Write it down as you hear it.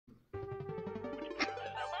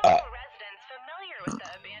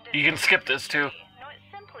You can skip this too.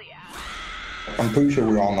 I'm pretty sure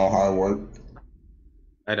we all know how it works.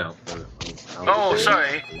 I don't. Oh,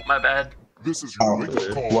 sorry. My bad. This is your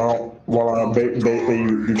wake-up call.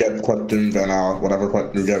 You get questions and whatever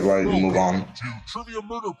question you get right, you move on. To Trivia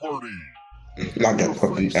Murder Party. Not get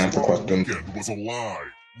questions, answer questions. Weekend was a lie,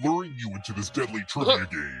 luring you into this deadly trivia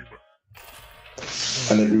game.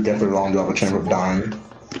 And if you get it wrong, you have a chance of dying.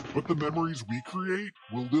 But the memories we create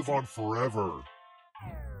will live on forever.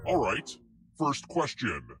 Alright, first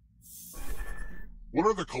question. What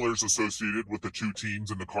are the colors associated with the two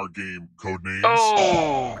teams in the card game Codenames?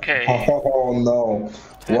 Oh, okay. Oh no.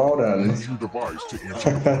 Well then. Use your device to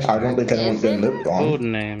answer the question. I don't think anyone's been lipped on.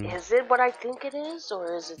 Codename. Is it what I think it is,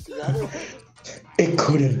 or is it the other one? It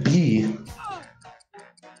couldn't be.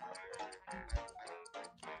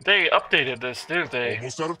 They updated this, didn't they?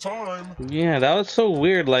 Almost out of time. Yeah, that was so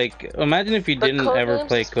weird. Like, imagine if you But didn't ever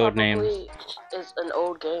play Codenames Codenames. is an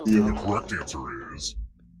old game. The correct answer is...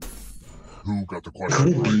 Who got the question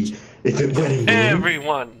Couldn't right? be. Is it wedding game?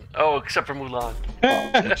 Everyone. Oh, except for Mulan.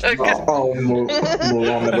 Mulan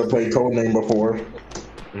never played Codename before.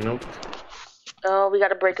 Nope. Oh, we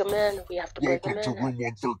gotta break them in. We have to break them Welcome to in. room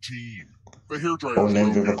 113. The hairdryer.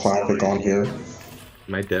 Codenames is a classic on here.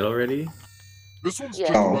 Am I dead already? This one's Yeah.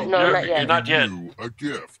 just about No, not You're yet. not yet. you a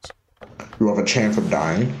gift. You have a chance of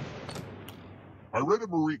dying. I read a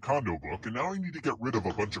Marie Kondo book, and now I need to get rid of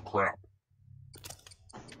a bunch of crap.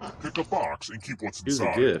 Pick a box and keep what's Here's a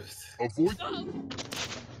inside. gift. Avoid.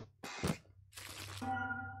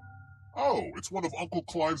 Oh, it's one of Uncle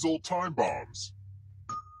Clive's old time bombs.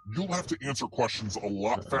 You'll have to answer questions a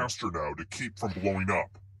lot faster now to keep from blowing up.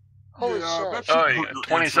 Holy yeah, shit. that shouldn't Oh, hurt yeah, your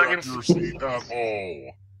 20 answer seconds? accuracy at all.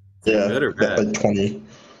 Yeah, Good or bad? like 20.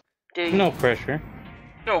 Dude, No pressure.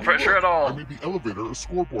 No pressure at I all. made the elevator a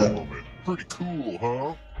scoreboard moment. Pretty cool,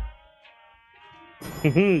 huh?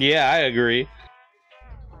 Yeah, I agree.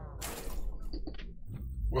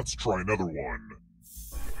 Let's try another one.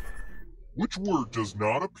 Which word does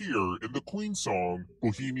not appear in the Queen song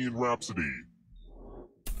Bohemian Rhapsody?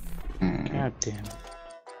 God damn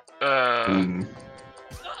it.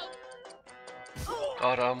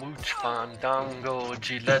 Ora much fandango,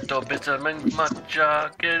 giletto, bitterman, matcha,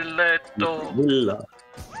 giletto. Bismillah.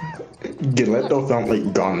 Giletto sounds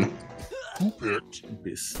like gun. Who picked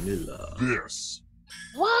Bismillah. this?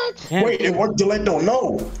 what? Damn. Wait, it was Giletto.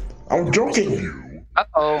 No, I'm Most of joking. you,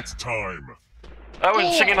 Uh-oh. it's time. I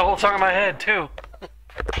was singing the whole song in my head, too.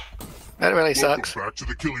 That really Welcome sucks. back to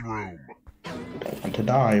the killing room. I don't want to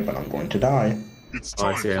die, but I'm going to die. It's Oh,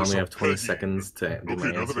 time I see. I for only some have 20 pegging. seconds to do my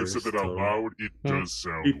Okay, now that I answers. said that out so- loud, it Hmm. does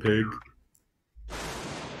sound Hey, pig. weird. I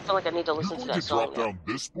feel like I need to You're listen to going that to drop song. now. down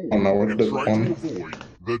this board Oh, no, what and is try this one? to avoid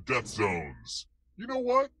the death zones. You know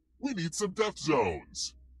what? We need some death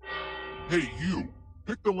zones. Hey, you.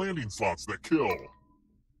 Pick the landing slots that kill.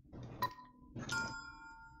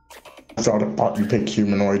 I saw the part you pick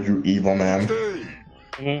humanoid, you evil man. Hey,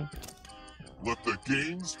 Mhm. let the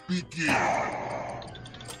games begin.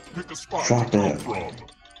 Pick a spot Drop to come it. from.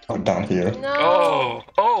 I'm down here. No.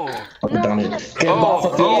 Oh. I'm down here. Get Oh, boss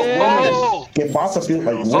of field yeah. like winning. Oh. Get boss of field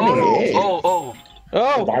like winning. Oh. Hey. Oh.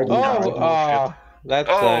 Oh, Why we die? that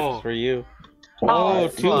Oh. sucks for you. Oh, Oh,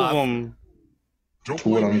 two of fuck. them. Don't Two of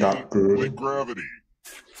blame them me, got good. blame gravity.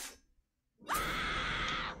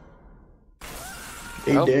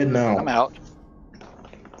 He Nope. dead now. I'm out.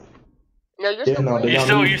 No, you're Yeah, still no,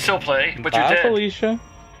 playing. they- You still play, but you're Bye, dead. Felicia.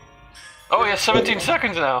 Oh, yeah, 17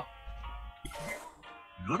 seconds now.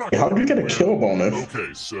 You're not Hey, how did you get a going kill anywhere. bonus?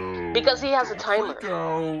 Okay, so... Because he has a don't timer. freak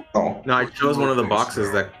out. Oh. No, I chose one of the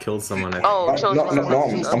boxes that killed someone. I think. Oh, chose No, one no, of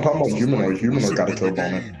no, those. I'm talking about humanoid. Humanoid got a Listen kill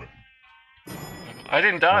when the bonus. game. I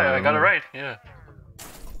didn't die, I got it right, yeah.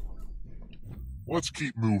 Let's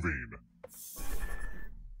keep moving.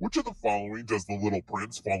 Which of the following does the little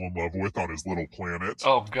prince fall in love with on his little planet?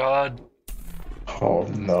 Oh, God. Oh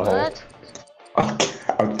no. What?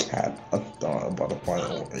 A cat. A butterfly.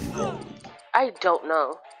 A evil. I don't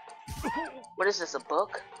know. What is this, a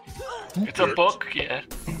book? It's a book, yeah.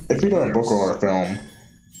 It's either a book or a film.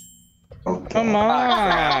 Oh, Come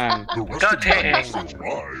on. The rest God of you are dang. still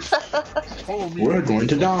alive. Follow me. We're going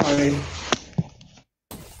to die.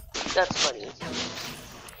 That's funny.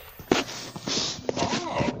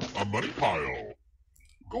 Ah, a money pile.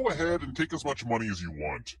 Go ahead and take as much money as you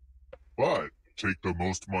want. But take the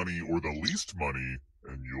most money or the least money,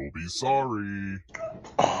 and you'll be sorry.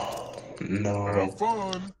 Oh, no. Have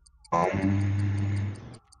fun.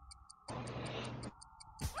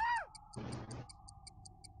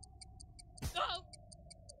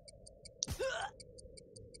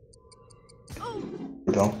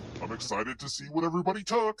 We go. I'm excited to see what everybody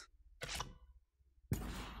took.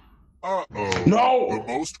 Uh-oh. No! The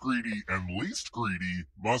most greedy and least greedy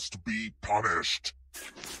must be punished.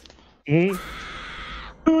 Hmm?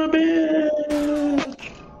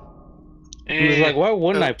 It's like, why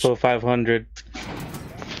wouldn't I put 500?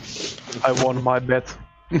 I won my bet.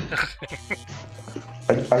 I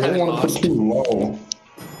don't want to put too low.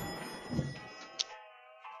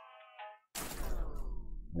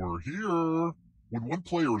 We're here. When one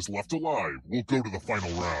player is left alive, we'll go to the final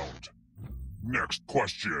round. Next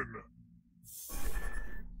question.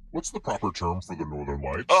 What's the proper term for the Northern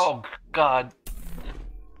Lights? Oh, God.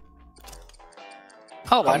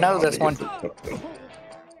 Oh, I know this one.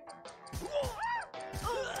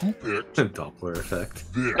 Who picked The Doppler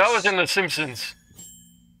effect. this? That was in The Simpsons.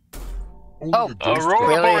 Only Oh, the ghost Aurora picked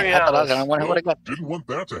Really? I thought I was Borealis. gonna wonder what I got. Didn't want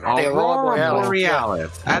that to happen. The Aurora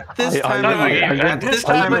Borealis. At this I time really- of I year, at really- this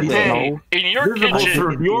I time of really day, don't know. In your visible kitchen.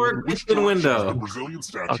 through your Which kitchen direction is the window. Brazilian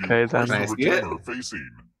statue Okay, then. Christ the Can I see it? Redeemer facing?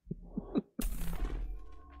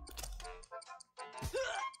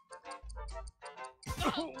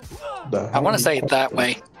 I want to say it that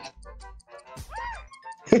way.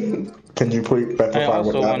 Can you please I specify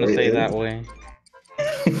what also that want to way say is? that way.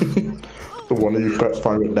 So one of you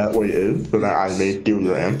specify what that way is, so that I may give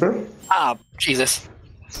your answer? Ah, Jesus.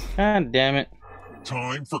 God damn it.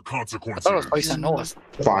 Time for I consequences. thought it was facing north.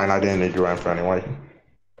 Fine, I didn't need your answer anyway.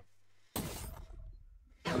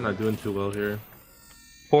 I'm not doing too well here.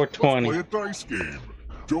 Let's play 420. a dice game.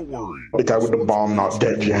 Don't worry. The guy with the bomb not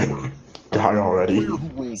dead yet. Die The already. player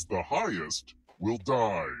who rolls the highest will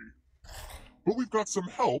die. But we've got some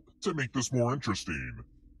help to make this more interesting.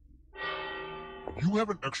 You have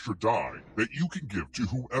an extra die that you can give to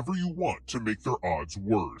whoever you want to make their odds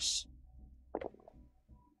worse.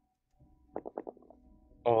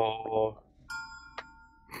 Oh.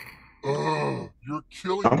 Ugh, you're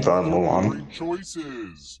killing I'm me sorry, with hold your on. brain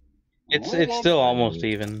choices. It's Roll still up. almost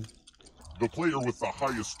even. The player with the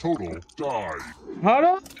highest total die. Hold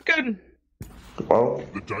on. Good. Well,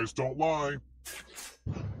 The dice don't lie.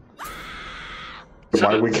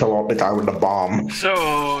 why did we kill off the guy with the bomb?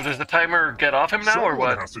 So, does the timer get off him now, or Someone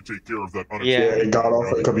what? has to take care of that Yeah. Yeah, he got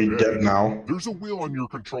off it because he's dead now. There's a wheel on your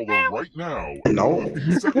controller right now. No.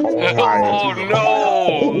 Oh,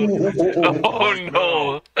 no! Oh,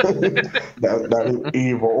 no! That is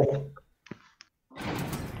evil.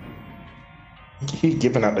 He's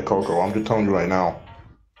giving that to Coco, I'm just telling you right now.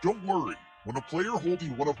 Don't worry. When a player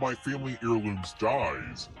holding one of my family heirlooms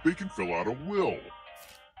dies, they can fill out a will.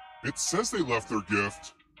 It says they left their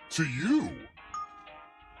gift to you.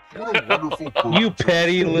 What a wonderful person. You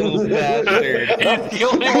petty little bastard. He's the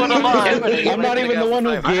only one alive! I'm not even the one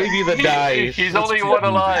who gave you the dice. He's only one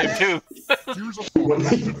alive, too. Here's a thought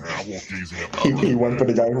you should have while gazing at my He went for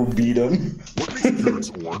the guy who beat him. What makes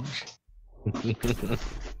carrots orange?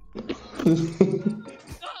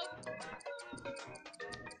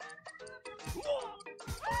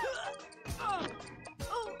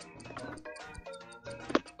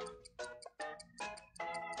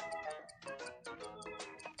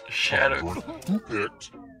 Shadow. Who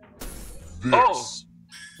picked this? Oh.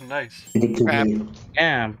 Nice. Crap.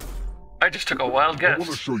 Damn. I just took a wild I want to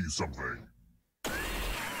guess. show you something.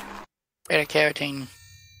 Beta carotene.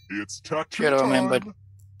 It's tattoo Should've time. remembered.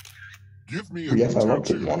 Give me a Yes, I love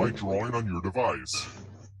tattoo this one. by drawing on your device.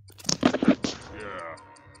 Yeah.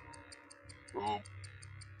 Oh.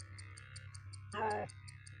 Oh.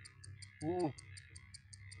 Oh.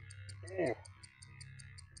 Oh.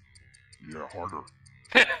 Yeah, harder.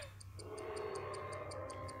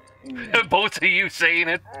 Both of you saying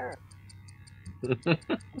it. Yeah,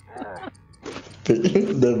 I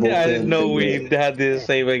didn't know we had the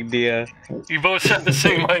same idea. You both had the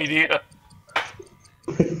same idea.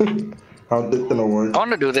 How's this gonna work? I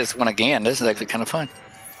want to do this one again. This is actually kind of fun.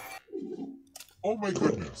 Oh my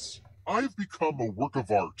goodness. I've become a work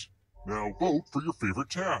of art. Now vote for your favorite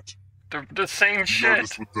tat. They're the same shit.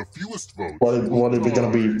 Notice with the fewest votes. What is it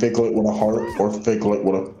gonna be? Figlet with a heart or Figlet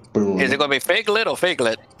with a spoon? Is it going to be Figlet or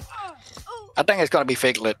Figlet? I think it's going to be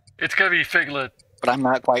Figlet, It's gonna be Figlet. but I'm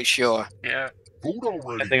not quite sure. Yeah. Vote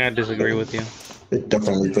already. I think I disagree with you. It's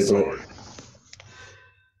definitely Figlet.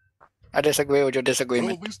 I disagree with your Well,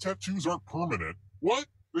 disagreement. these tattoos aren't permanent. What?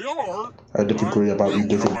 They are. I disagree about you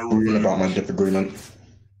disagreeing about my disagreement.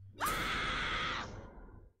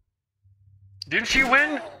 Didn't she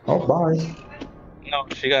win? Oh, bye. No,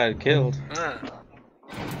 she got killed.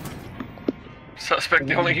 Suspect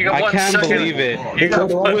only he got I 1 can't second. believe it. He got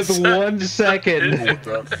With 1 1 second. You second. know what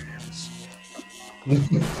that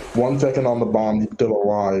means. 1 second on the bomb, he's still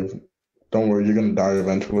alive. Don't worry, you're gonna die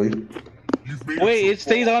eventually. You've made Wait, so it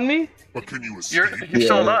stays far, on me? But can you escape? You're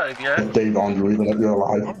still alive, yeah? It stays on you even if you're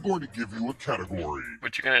alive. I'm going to give you a category.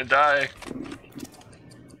 But you're gonna die.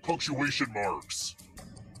 Punctuation marks.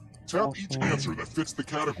 Tap each answer that fits the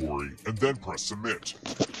category and then press submit.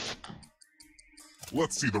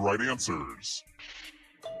 Let's see the right answers.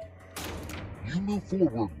 You move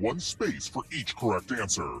forward one space for each correct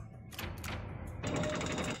answer.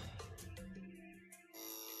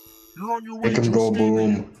 You're on your way Make to him go escaping.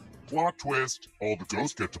 boom. Plot twist, all the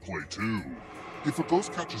ghosts get to play too. If a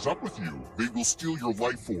ghost catches up with you, they will steal your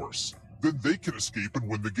life force. Then they can escape and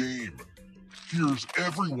win the game. Here's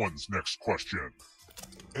everyone's next question.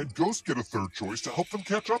 And ghosts get a third choice to help them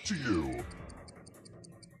catch up to you.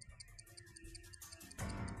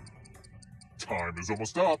 Time is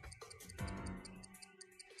almost up.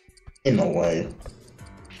 In no way.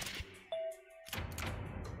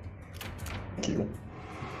 Thank you.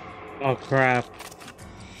 Oh crap.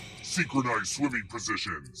 Synchronized swimming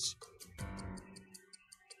positions.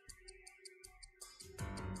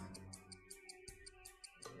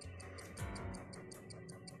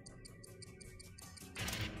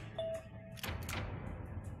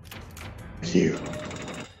 Thank you.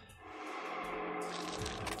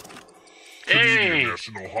 Hey! Canadian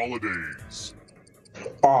national holidays.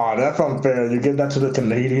 Aw, that's unfair. You give that to the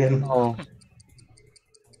Canadian? Oh.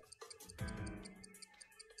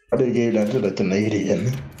 Why they gave that to the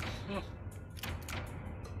Canadian?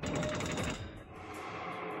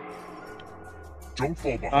 Don't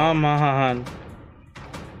fall behind. Come on.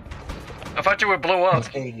 I thought you would blow up.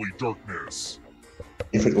 Only darkness.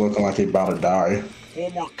 If it looking like he about to die.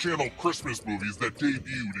 Hallmark Channel Christmas movies that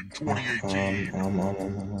debuted in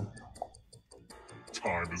 2018.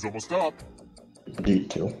 Time is almost up. Deep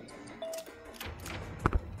too.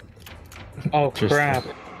 Oh crap.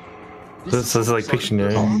 This is like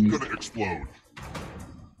Pictionary. I'm gonna explode.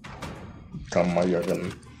 Come on, you're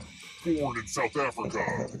gonna. Born in South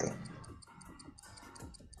Africa.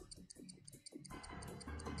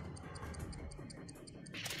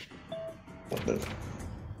 What the?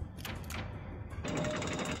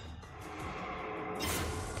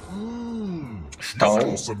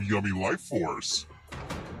 Still some yummy life force.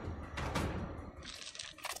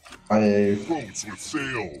 Boats with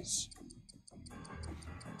sails.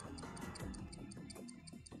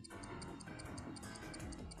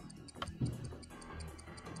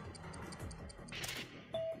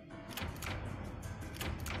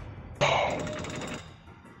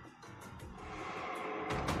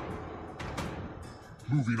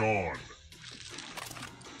 Moving on.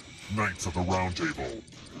 Knights of the Round Table.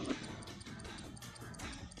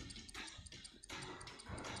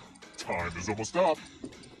 Time is almost up.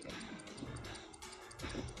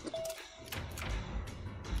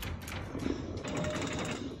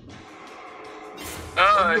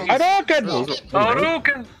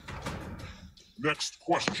 Hadouken! Next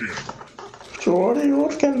question.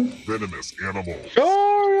 Hadouken! Venomous animal.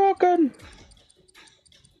 Hadouken!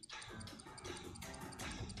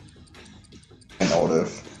 I know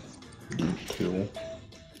this. Deep too.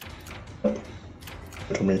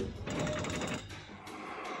 To me.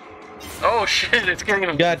 Oh shit, it's getting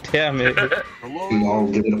him. God damn it. Hello. No,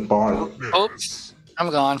 give it a bar. Oops, I'm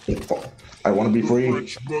gone. I want to be free.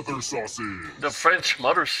 French mother sausage. The French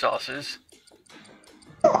mother sauces.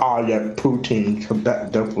 Ah, yeah, poutine.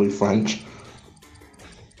 That definitely French.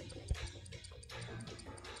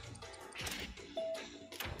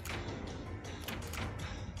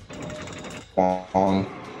 On.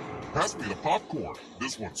 Pass me the popcorn.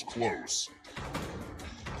 This one's close.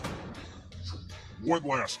 One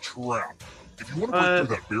last trap. If you want to break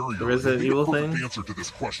through that barrier, the Resident you need a Evil perfect thing? answer to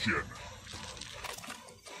this question.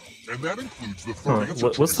 And that includes the third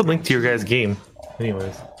answer. What's the link to your guys' game?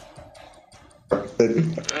 Anyways.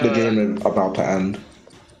 The game is about to end.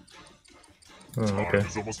 Oh, okay. Time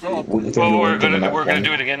is almost up. Well, we're gonna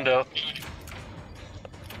do it again though.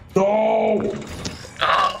 No!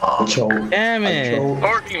 I choked. Damn it.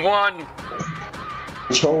 Courtney won.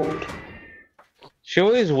 I choked. She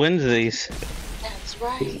always wins these. That's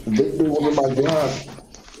right. Victory was in my blood.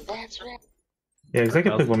 That's right. Yeah, because I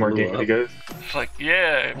can pick one more game, you guys. It's like,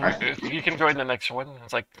 yeah, you can join the next one.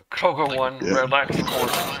 It's like Koga won, Yeah. relax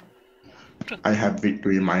court. I had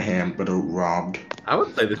victory in my hand, but it robbed. I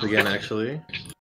would play this again, actually.